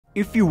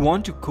If you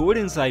want to code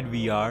inside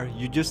VR,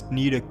 you just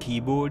need a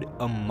keyboard,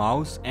 a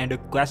mouse, and a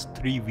Quest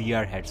 3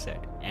 VR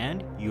headset,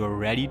 and you're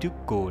ready to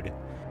code.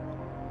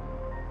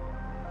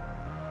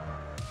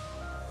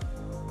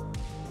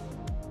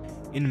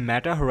 In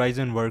Meta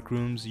Horizon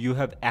Workrooms, you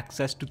have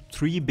access to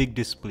 3 big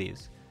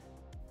displays.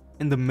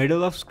 In the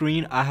middle of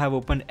screen, I have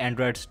opened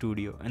Android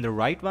Studio. In the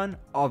right one,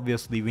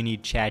 obviously we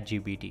need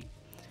ChatGPT.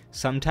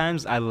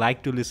 Sometimes I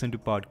like to listen to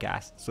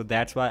podcasts, so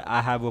that's why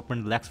I have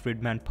opened Lex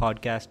Fridman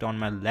podcast on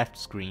my left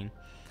screen.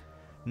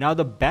 Now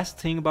the best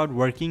thing about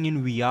working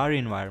in VR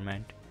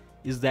environment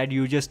is that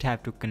you just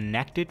have to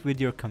connect it with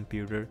your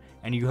computer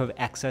and you have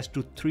access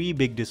to 3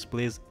 big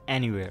displays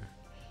anywhere.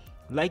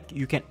 Like,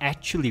 you can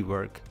actually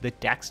work, the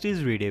text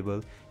is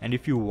readable, and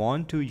if you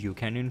want to, you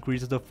can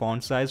increase the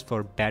font size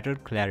for better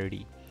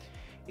clarity.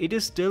 It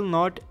is still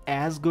not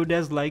as good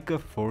as like a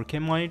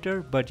 4K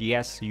monitor, but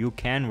yes, you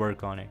can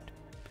work on it.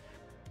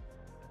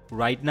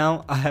 Right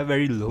now, I have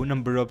very low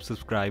number of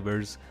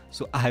subscribers,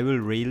 so I will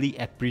really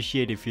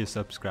appreciate if you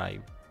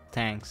subscribe.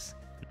 Thanks.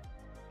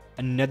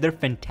 Another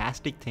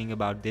fantastic thing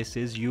about this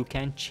is you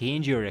can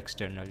change your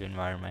external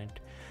environment.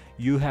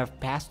 You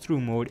have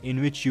pass-through mode in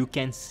which you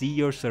can see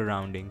your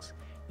surroundings.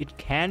 It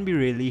can be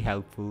really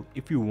helpful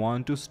if you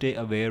want to stay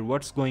aware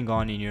what's going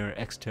on in your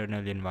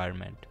external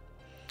environment.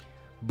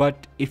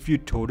 But if you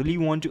totally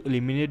want to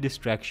eliminate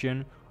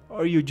distraction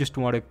or you just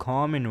want a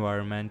calm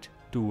environment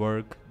to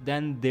work,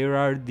 then there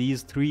are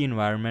these 3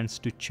 environments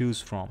to choose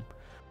from.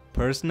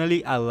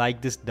 Personally, I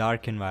like this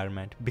dark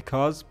environment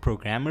because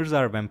programmers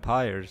are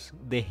vampires.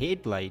 They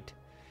hate light.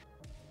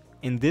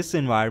 In this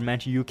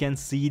environment, you can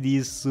see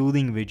these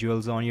soothing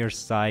visuals on your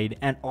side,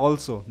 and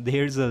also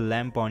there's a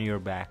lamp on your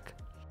back.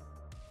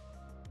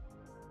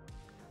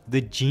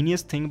 The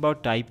genius thing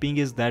about typing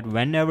is that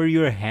whenever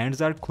your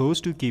hands are close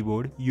to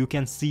keyboard, you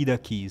can see the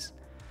keys.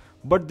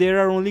 But there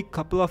are only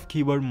couple of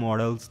keyboard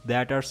models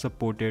that are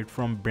supported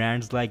from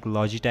brands like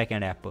Logitech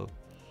and Apple.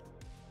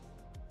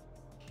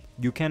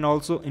 You can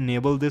also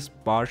enable this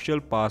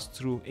partial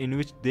pass-through in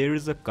which there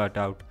is a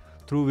cutout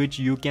through which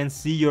you can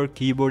see your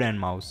keyboard and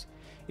mouse.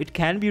 It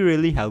can be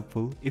really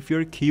helpful if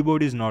your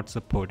keyboard is not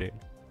supported.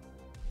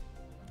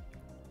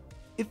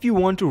 If you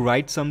want to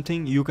write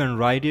something, you can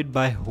write it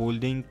by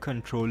holding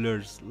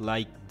controllers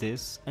like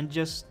this and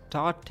just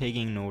start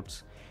taking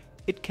notes.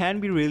 It can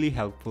be really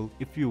helpful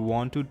if you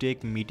want to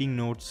take meeting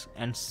notes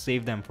and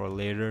save them for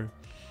later.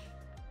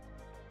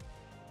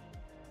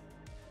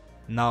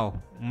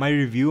 Now, my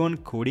review on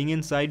coding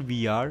inside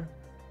VR,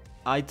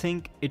 I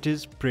think it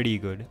is pretty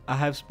good. I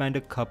have spent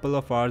a couple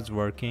of hours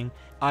working.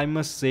 I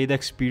must say the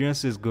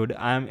experience is good.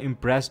 I am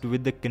impressed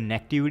with the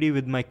connectivity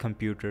with my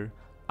computer.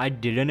 I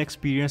didn't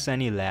experience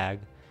any lag.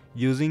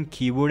 Using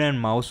keyboard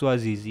and mouse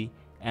was easy.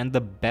 And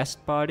the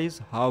best part is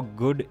how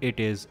good it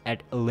is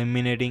at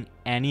eliminating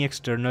any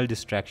external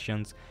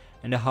distractions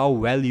and how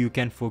well you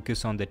can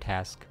focus on the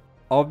task.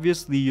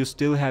 Obviously, you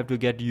still have to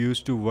get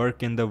used to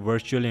work in the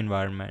virtual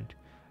environment.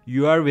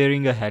 You are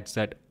wearing a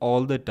headset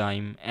all the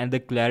time and the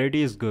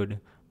clarity is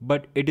good,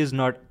 but it is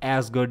not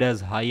as good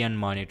as high-end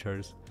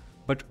monitors.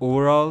 But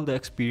overall, the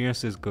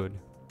experience is good.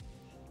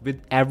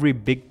 With every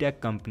big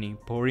tech company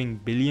pouring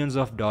billions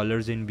of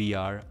dollars in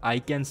VR, I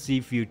can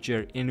see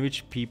future in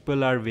which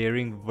people are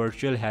wearing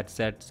virtual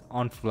headsets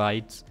on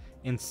flights,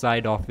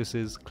 inside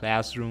offices,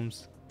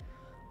 classrooms.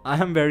 I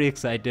am very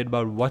excited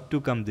about what to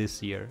come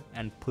this year,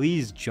 and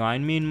please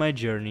join me in my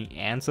journey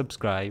and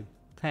subscribe.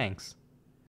 Thanks.